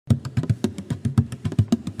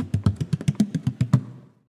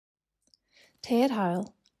Ted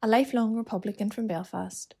Howell, a lifelong Republican from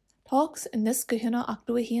Belfast, talks in this Guhuna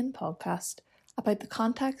Octawahian podcast about the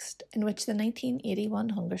context in which the 1981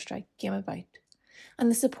 hunger strike came about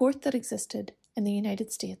and the support that existed in the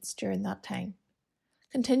United States during that time,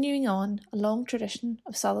 continuing on a long tradition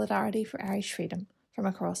of solidarity for Irish freedom from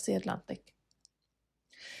across the Atlantic.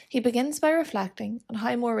 He begins by reflecting on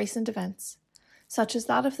how more recent events, such as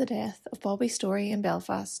that of the death of Bobby Story in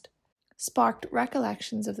Belfast, sparked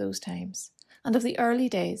recollections of those times and of the early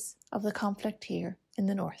days of the conflict here in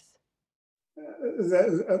the north.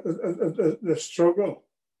 The struggle,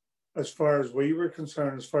 as far as we were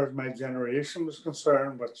concerned, as far as my generation was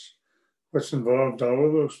concerned, which involved all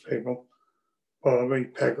of those people, Bobby,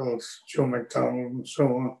 Pickles, Joe McDonald, and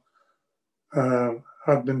so on,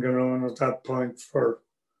 had been going on at that point for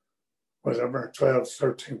whatever, 12,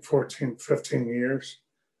 13, 14, 15 years.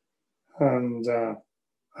 And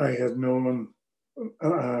I had known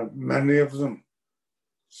many of them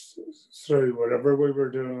through whatever we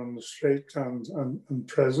were doing on the street and in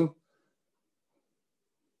prison.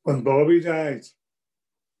 When Bobby died,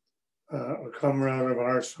 a comrade of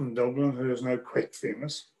ours from Dublin, who is now quite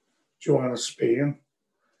famous, Joanna Spain,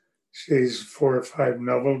 she's 4 or 5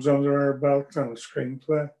 novels under her belt and a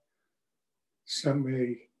screenplay, sent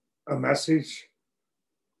me a message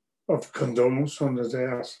of condolence on the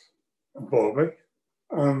death of Bobby.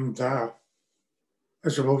 And I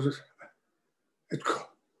suppose it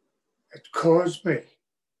caused me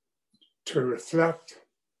to reflect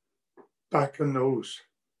back in those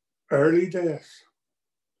early days.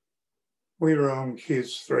 We were on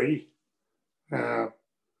Cage 3. I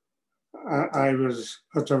was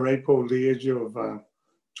at the ripe old age of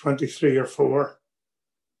 23 or 4.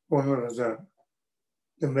 One of the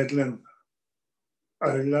Midland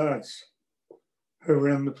lads who were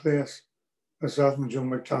in the place. Myself and Joe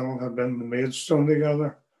McDonald had been in the Maidstone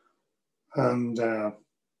together, and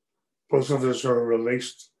both of us were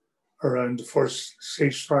released around the first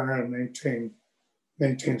ceasefire in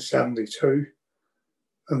 1972,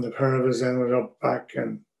 and the pair of us ended up back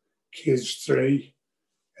in Cage 3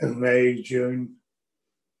 in May, June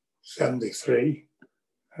 73.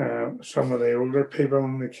 Some of the older people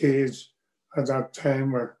in the cage at that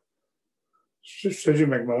time were Susie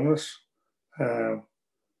McManus,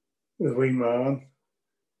 the wee man,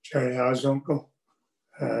 Jerry Ha's uncle,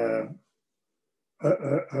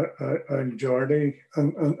 Geordie,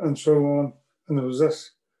 and so on. And there was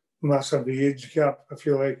this massive age gap, if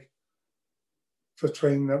you like,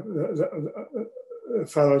 between the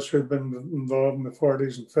fellows who'd been involved in the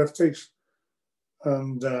 40s and 50s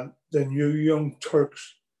and the new young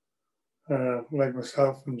Turks, like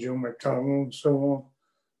myself and Joe McDonald and so on,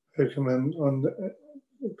 who come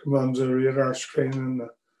on the radar screen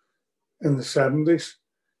in the 70s.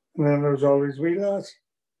 And then there was all these wee lads.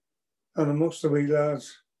 And amongst the wee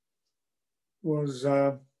lads was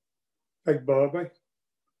Big Bobby,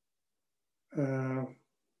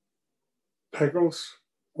 Pickles,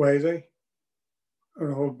 Whitey,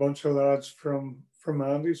 and a whole bunch of lads from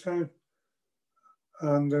Andytown,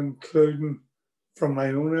 and including from my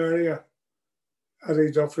own area,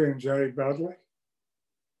 Eddie Duffy and Jerry Bradley.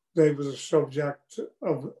 They were the subject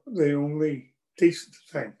of the only decent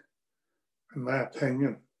thing, in my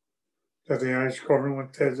opinion, that the Irish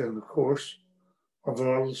government did in the course of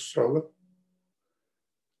all the struggle.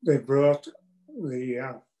 They brought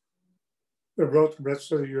the Brits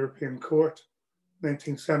to the European Court in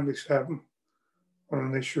 1977 on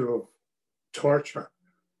an issue of torture.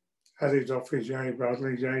 Eddie Duffy, Jerry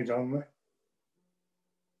Bradley, Jerry Donnelly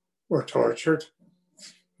were tortured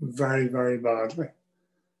very, very badly.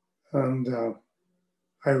 And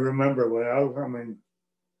I remember well,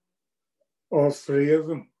 all 3 of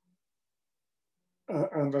them.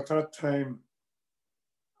 And at that time,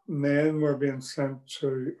 men were being sent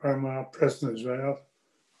to Armagh prison as well,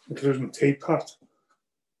 including Teapot.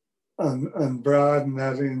 And Brad and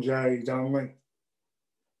Eddie and Jerry Donnelly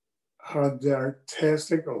had their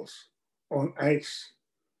testicles on ice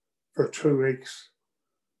for 2 weeks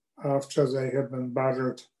after they had been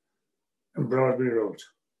battered in Broadway Road.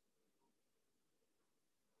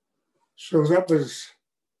 So that was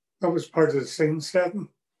part of the scene setting.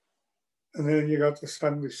 And then you got the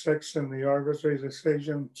 76 and the arbitrary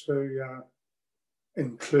decision to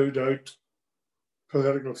include out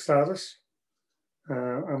political status.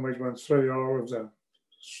 And we went through all of the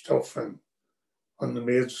stuff on the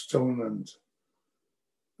Maidstone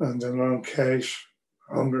and the Long Cache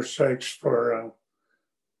hunger strikes for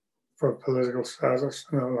political status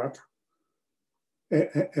and all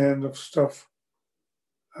that end of stuff.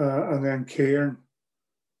 And then Kieran,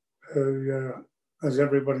 who, as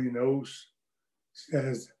everybody knows,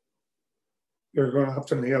 says you're going to have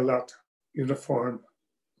to nail that uniform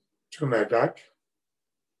to my back.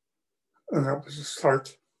 And that was the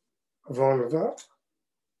start of all of that.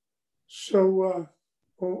 So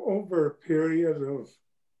over a period of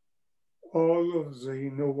all of the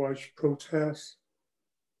No Wash protests,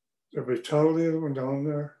 the brutality that went on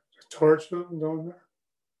there, the torture that went on there,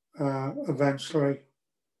 eventually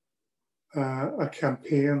a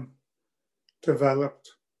campaign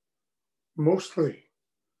developed mostly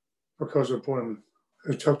because of women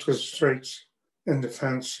who took to the streets in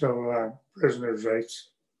defence of prisoners'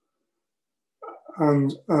 rights.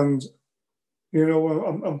 And you know,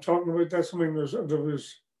 I'm talking about this. I mean, there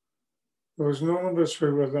was none of us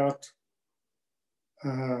who were that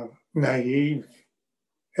naive.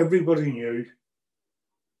 Everybody knew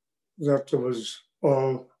that there was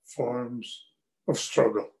all forms of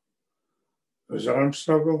struggle. There was armed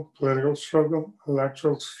struggle, political struggle,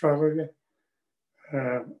 electoral strategy.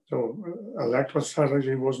 So electoral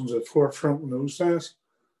strategy wasn't at the forefront in those days.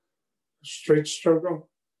 Street struggle,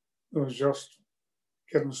 it was just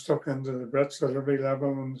getting stuck into the Brits at every level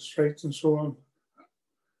on the streets and so on.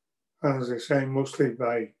 And as I say, mostly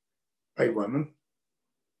by women.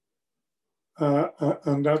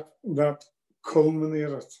 And that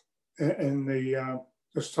culminated in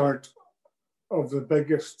the start of the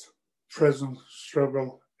biggest prison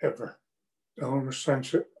struggle ever, the Hunger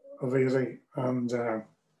Strike of 80 and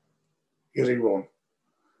 81.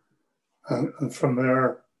 And from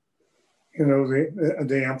there, you know,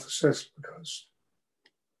 the emphasis, because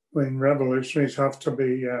when revolutionaries have to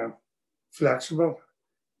be flexible,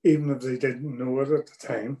 even if they didn't know it at the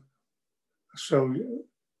time. So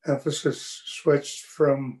emphasis switched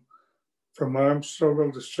from armed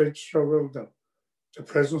struggle to street struggle to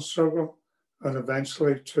prison struggle, and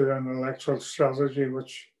eventually to an electoral strategy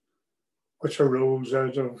which arose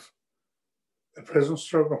out of the prison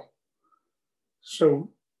struggle.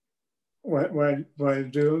 So while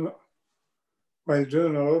doing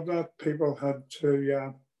all of that, people had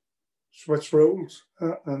to switch roles,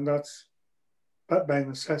 and that's by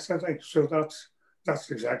necessity. So that's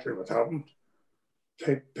exactly what happened.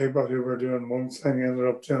 People who were doing one thing ended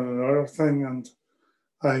up doing another thing, and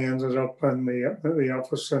I ended up in the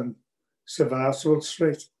office in Sebastopol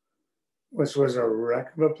Street, which was a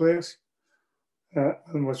wreck of a place,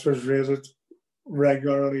 and which was raided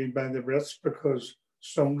regularly by the Brits because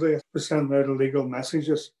somebody was sending out illegal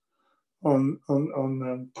messages on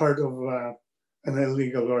part of an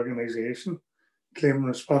illegal organisation, claiming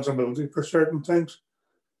responsibility for certain things.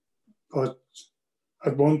 But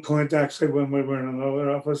at one point, actually, when we were in another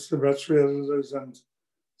office, the Brits raided us, and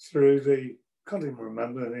can't even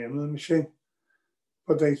remember the name of the machine,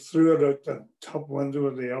 but they threw it out the top window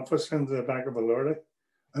of the office into the back of a lorry.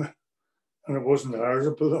 And it wasn't ours,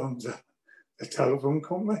 it belonged to the telephone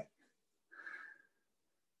company.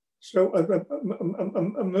 So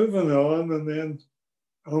I'm moving on, and then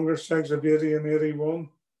Hunger Strikes of 80 and 81.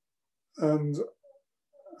 And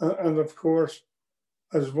of course,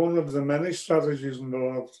 as one of the many strategies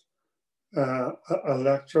involved,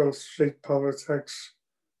 electoral, street politics,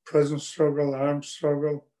 prison struggle, armed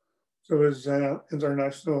struggle, there was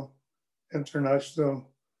international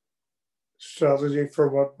strategy for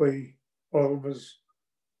what we all of us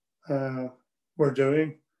were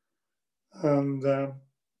doing, and the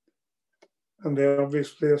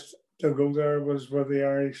obvious place to go there was where the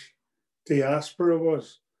Irish diaspora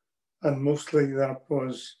was, and mostly that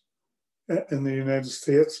was in the United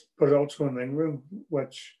States, but also in England,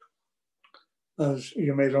 which, as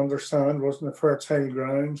you might understand, wasn't a fertile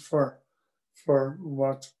ground for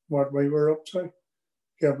what we were up to,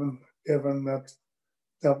 given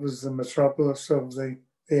that was the metropolis of the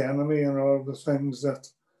enemy and all the things that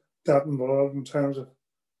involved in terms of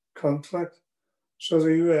conflict. So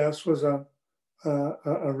the US was a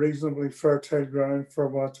reasonably fertile ground for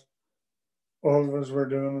what all of us were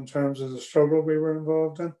doing in terms of the struggle we were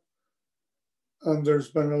involved in. And there's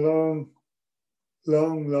been a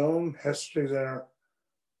long history there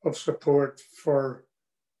of support for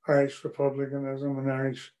Irish republicanism and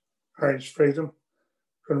Irish freedom,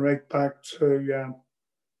 going right back to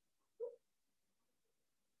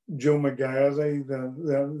Joe McGarry,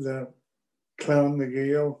 the Clan na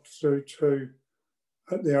Gael, through to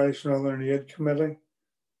the Irish Northern Aid Committee,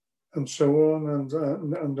 and so on.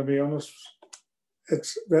 And to be honest,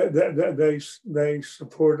 it's they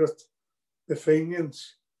supported the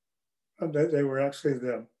Fenians, and they were actually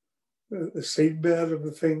the seedbed of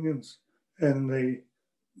the Fenians in the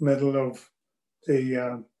middle of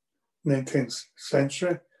the 19th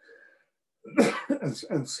century.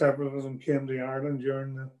 and several of them came to Ireland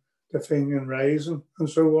during the Fenian Rising and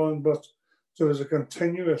so on. But there was a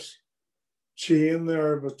continuous chain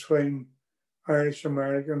there between Irish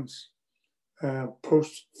Americans,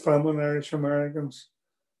 post-famine Irish Americans,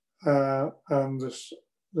 and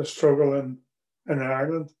the struggle in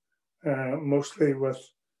Ireland, mostly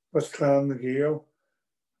with Clan na Gael,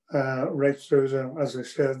 right through as I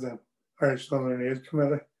said, the Irish Northern Aid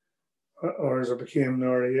Committee, or as it became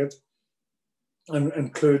North Aid, and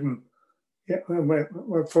including,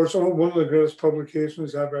 first of all, one of the greatest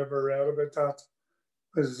publications I've ever read about that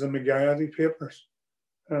is the McGarity Papers.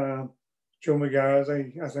 Joe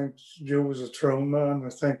McGarity, I think Joe was a Tyrone man. I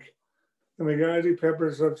think the McGarity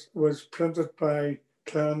Papers was printed by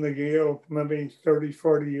Clan na Gael maybe 30,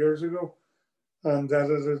 40 years ago, and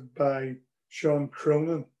edited by Sean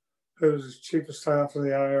Cronin, who was Chief of Staff of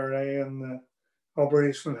the IRA in the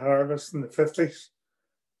Operation Harvest in the 50s,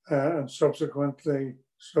 and subsequently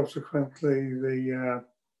the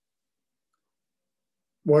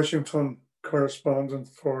Washington correspondent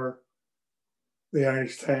for the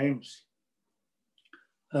Irish Times,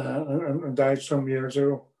 and died some years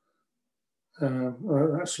ago.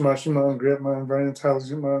 A smashing man, great man, very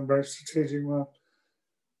intelligent man, very strategic man.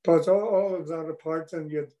 But all of that apart, then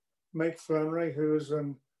you had Mike Flannery, who was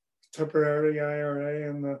in Tipperary IRA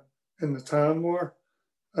in the Tan War,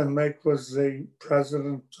 and Mike was the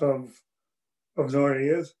president of North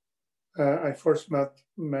Aid. I first met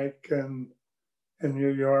Mike in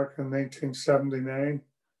New York in 1979.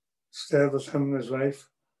 Stayed with him and his wife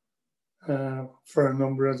for a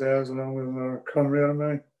number of days, along with another comrade of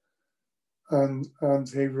mine, and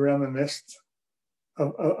he reminisced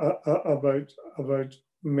about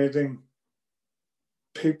meeting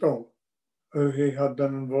people who he had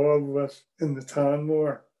been involved with in the Tan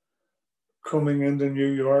War, coming into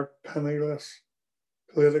New York penniless,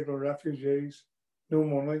 political refugees, no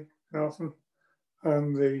money, nothing,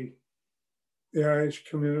 and the Irish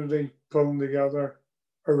community pulling together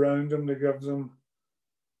around them to give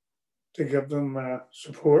them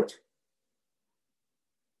support.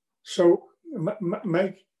 So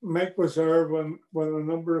Mike was there when a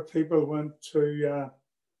number of people went to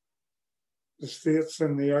the States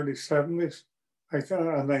in the early 70s.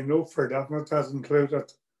 And I know for definite that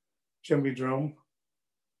included Jimmy Drum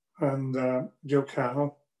and Joe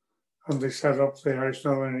Cahill, and they set up the Irish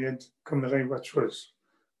Northern Aid Committee, which was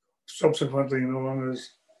subsequently known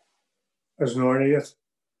as North Aid.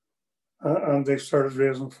 And they started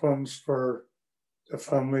raising funds for the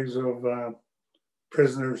families of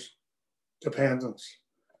prisoners' dependents.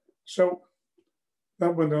 So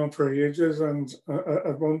that went on for ages, and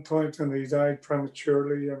at one point, and he died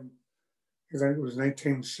prematurely in, I think it was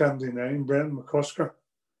 1979, Brenton McCusker.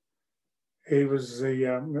 He was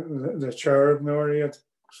the chair of North Aid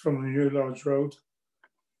from the New Lodge Road,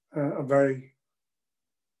 a very,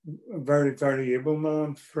 very able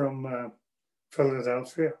man from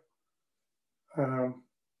Philadelphia.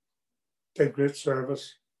 Did great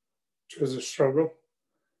service to the struggle.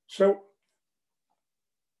 So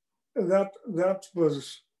that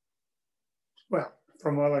was, well,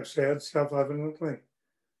 from what I've said, self-evidently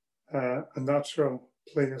a natural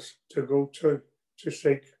place to go to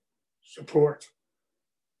seek support,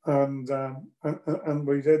 and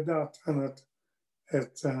we did that, and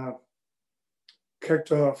it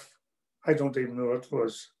kicked off. I don't even know it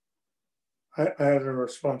was. I had a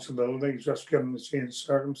responsibility, just given the changed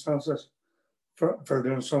circumstances, for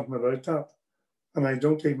doing something about that, and I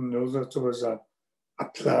don't even know that there was a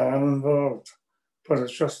plan involved, but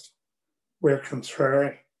it's just we're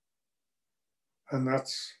contrary, and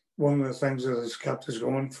that's one of the things that has kept us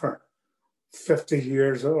going for 50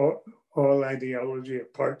 years. All ideology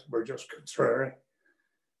apart, we're just contrary.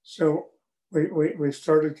 So we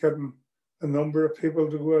started getting a number of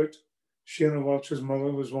people to go out. Shana Walsh's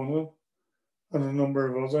mother was one of them, and a number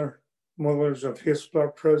of other mothers of Haste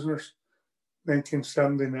Block prisoners,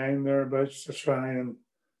 1979 thereabouts, to try and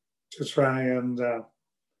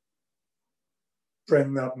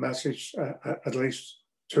bring that message at least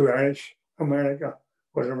to Irish America,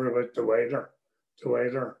 whatever about the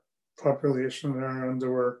wider population there. And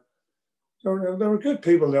there were good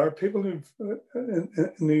people there, people who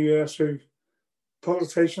in the US,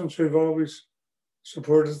 politicians who've always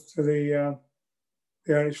supported the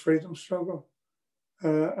Irish freedom struggle,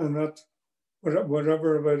 and that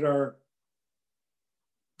whatever about our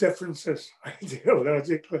differences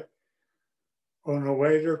ideologically, on a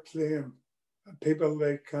wider plane, people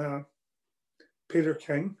like Peter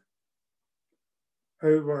King,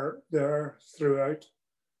 who were there throughout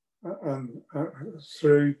and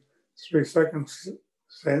through thick and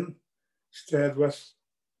thin, stayed with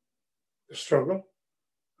the struggle,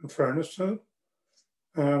 in fairness to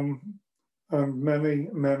them, and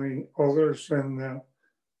many others in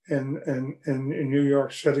in New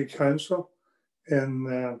York City Council,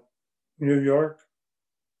 in New York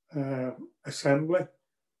Assembly,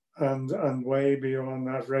 and way beyond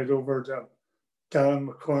that, right over to Dan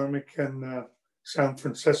McCormick in San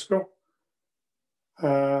Francisco,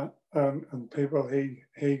 and people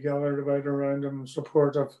he gathered about around him in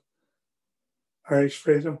support of Irish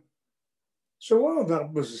freedom. So all of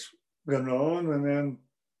that was going on, and then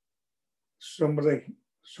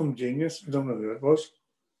some genius, I don't know who it was,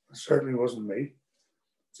 it certainly wasn't me,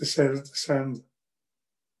 decided to send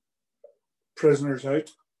prisoners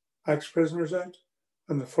out, ex-prisoners out.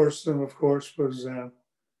 And the first of them, of course, was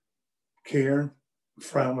Kieran,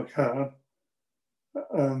 Fran McCann.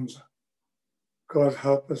 And God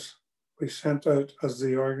help us, we sent out as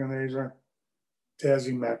the organiser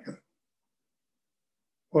Desi Meccan.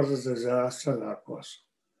 What a disaster that was.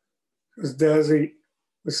 Because Desi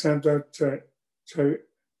was sent out to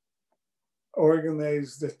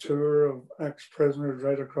organise the tour of ex-prisoners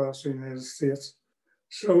right across the United States.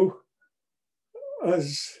 So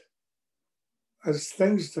as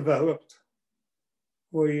things developed,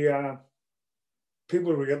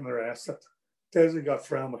 people were getting arrested. Desi got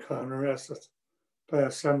Fran McCann arrested by a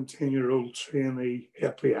 17-year-old trainee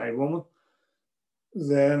FBI woman.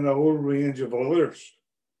 Then a whole range of others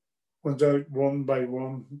went out one by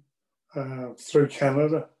one through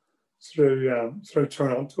Canada, through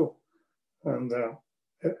Toronto, and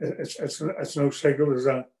it's no secret. It was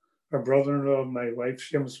a brother-in-law of my wife,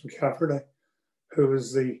 Seamus McCafferty, who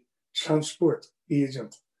was the transport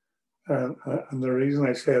agent, and the reason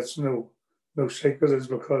I say it's no secret is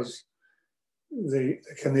because the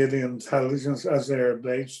Canadian intelligence, as they're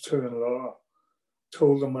obliged to in law,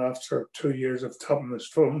 told him after 2 years of tapping his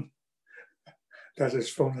phone that his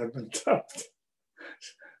phone had been tapped.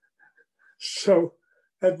 So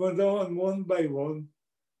it went on one by one.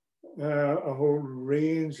 A whole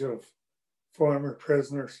range of former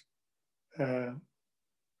prisoners got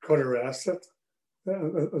arrested.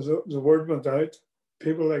 The word went out.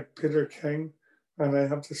 People like Peter King, and I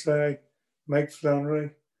have to say, Mike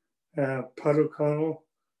Flannery, Pat O'Connell,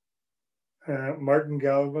 Martin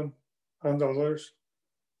Galvin, and others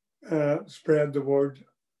spread the word,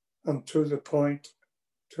 and to the point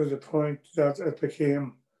that it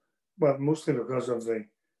became, well, mostly because of the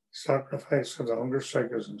sacrifice of the hunger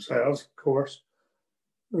strikers themselves, of course,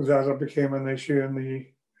 that it became an issue in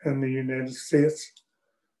the United States.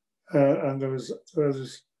 And there was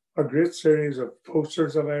a great series of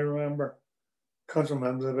posters that I remember. Can't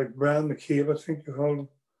remember, like Brian McCabe, I think you called him,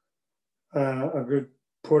 a good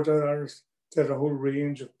portrait artist, did a whole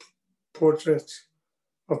range of portraits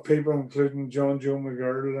of people, including John Joe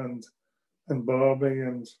McGirt and Bobby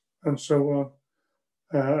and so on.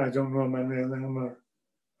 I don't know how many of them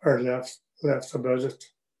are left about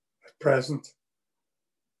it at present.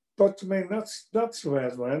 But I mean, that's the way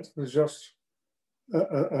it went. It was just,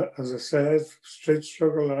 as I said, street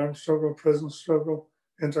struggle, armed struggle, prison struggle,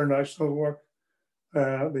 international work,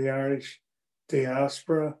 the Irish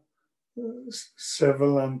diaspora,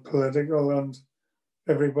 civil and political, and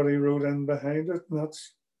everybody rode in behind it. And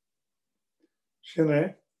that's, you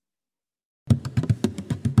know.